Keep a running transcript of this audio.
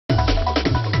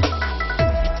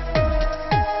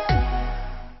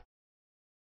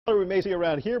we may see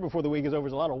around here before the week is over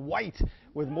is a lot of white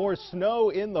with more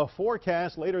snow in the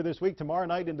forecast later this week, tomorrow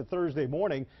night into Thursday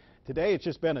morning. Today it's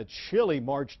just been a chilly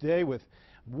March day with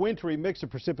wintry mix of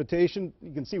precipitation.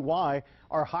 You can see why.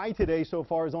 Our high today so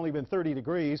far has only been 30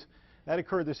 degrees. That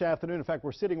occurred this afternoon. In fact,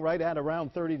 we're sitting right at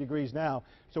around 30 degrees now.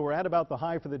 So we're at about the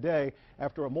high for the day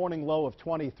after a morning low of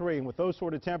 23. And with those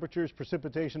sort of temperatures,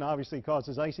 precipitation obviously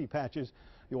causes icy patches.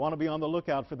 You want to be on the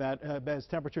lookout for that as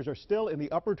temperatures are still in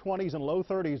the upper 20s and low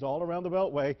 30s all around the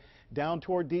Beltway, down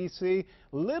toward D.C.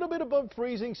 A little bit above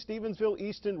freezing, Stevensville,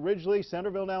 Easton, Ridgely,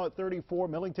 Centerville now at 34,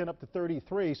 Millington up to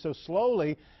 33. So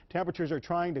slowly, temperatures are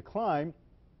trying to climb.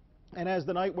 And as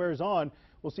the night wears on,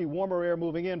 we'll see warmer air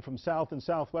moving in from south and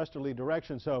southwesterly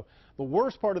direction. So the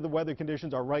worst part of the weather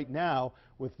conditions are right now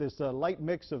with this light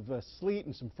mix of sleet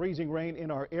and some freezing rain in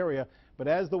our area. But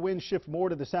as the winds shift more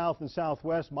to the south and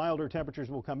southwest, milder temperatures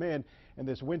will come in, and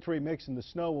this wintry mix and the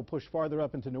snow will push farther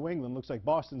up into New England. Looks like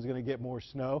Boston's going to get more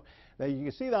snow. Now you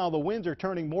can see now the winds are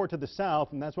turning more to the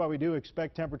south, and that's why we do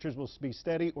expect temperatures will be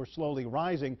steady or slowly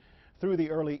rising through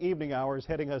the early evening hours,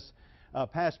 heading us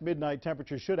past midnight.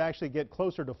 Temperatures should actually get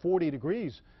closer to 40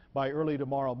 degrees by early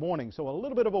tomorrow morning. So a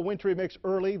little bit of a wintry mix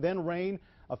early, then rain,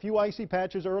 a few icy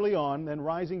patches early on, then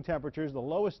rising temperatures. The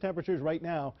lowest temperatures right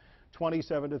now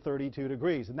 27 to 32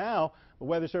 degrees. Now, the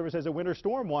Weather Service has a winter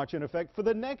storm watch in effect for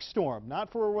the next storm. Not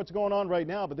for what's going on right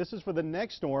now, but this is for the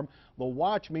next storm. The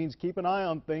watch means keep an eye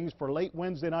on things for late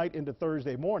Wednesday night into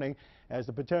Thursday morning as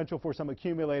the potential for some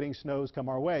accumulating snows come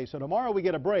our way. So tomorrow we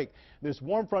get a break. This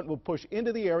warm front will push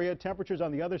into the area. Temperatures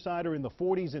on the other side are in the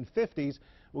 40s and 50s.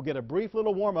 We'll get a brief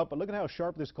little warm up, but look at how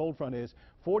sharp this cold front is.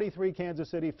 43 Kansas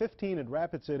City, 15 in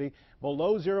Rapid City,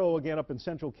 below zero again up in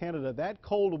central Canada. That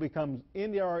cold will become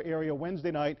in our area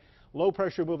Wednesday night. Low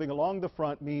pressure moving along the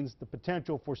front means the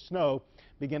potential for snow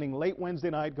beginning late Wednesday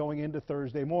night going into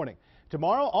Thursday morning.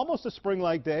 Tomorrow, almost a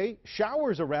spring-like day.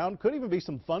 Showers around. Could even be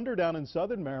some thunder down in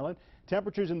southern Maryland.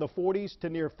 Temperatures in the 40s to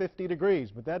near 50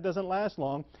 degrees, but that doesn't last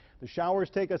long. The showers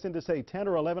take us into, say, 10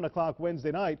 or 11 o'clock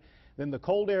Wednesday night. Then the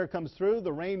cold air comes through.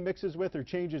 The rain mixes with or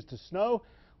changes to snow.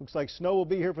 Looks like snow will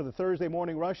be here for the Thursday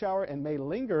morning rush hour and may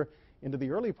linger into the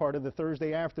early part of the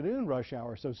Thursday afternoon rush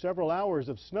hour. So several hours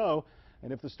of snow.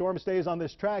 And if the storm stays on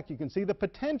this track, you can see the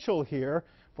potential here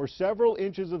for several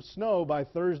inches of snow by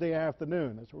Thursday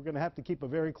afternoon. That's what we're going to have to keep a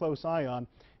very close eye on.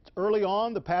 It's early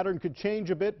on. The pattern could change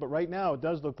a bit, but right now it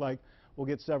does look like we'll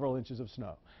get several inches of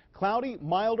snow. Cloudy,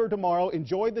 milder tomorrow.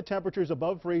 Enjoyed the temperatures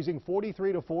above freezing,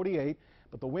 43 to 48.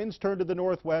 But the winds turn to the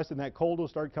northwest, and that cold will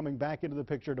start coming back into the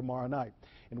picture tomorrow night.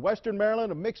 In western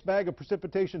Maryland, a mixed bag of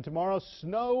precipitation tomorrow.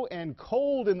 Snow and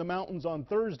cold in the mountains on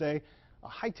Thursday. A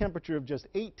high temperature of just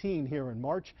 18 here in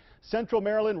March. Central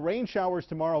Maryland, rain showers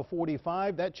tomorrow,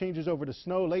 45. That changes over to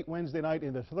snow late Wednesday night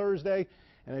into Thursday.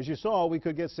 And as you saw, we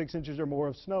could get 6 inches or more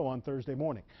of snow on Thursday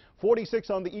morning. 46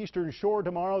 on the eastern shore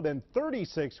tomorrow, then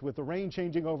 36 with the rain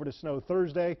changing over to snow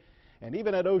Thursday. And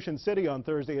even at Ocean City on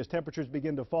Thursday, as temperatures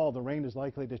begin to fall, the rain is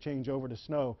likely to change over to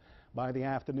snow by the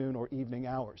afternoon or evening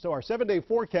hours. So our 7-day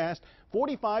forecast,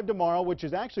 45 tomorrow, which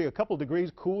is actually a couple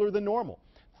degrees cooler than normal.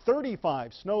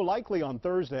 35, snow likely on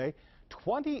Thursday.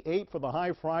 28 for the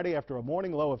high Friday after a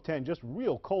morning low of 10. Just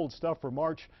real cold stuff for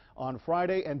March on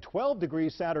Friday, and 12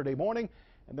 degrees Saturday morning.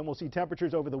 And then we'll see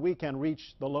temperatures over the weekend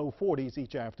reach the low 40s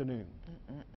each afternoon.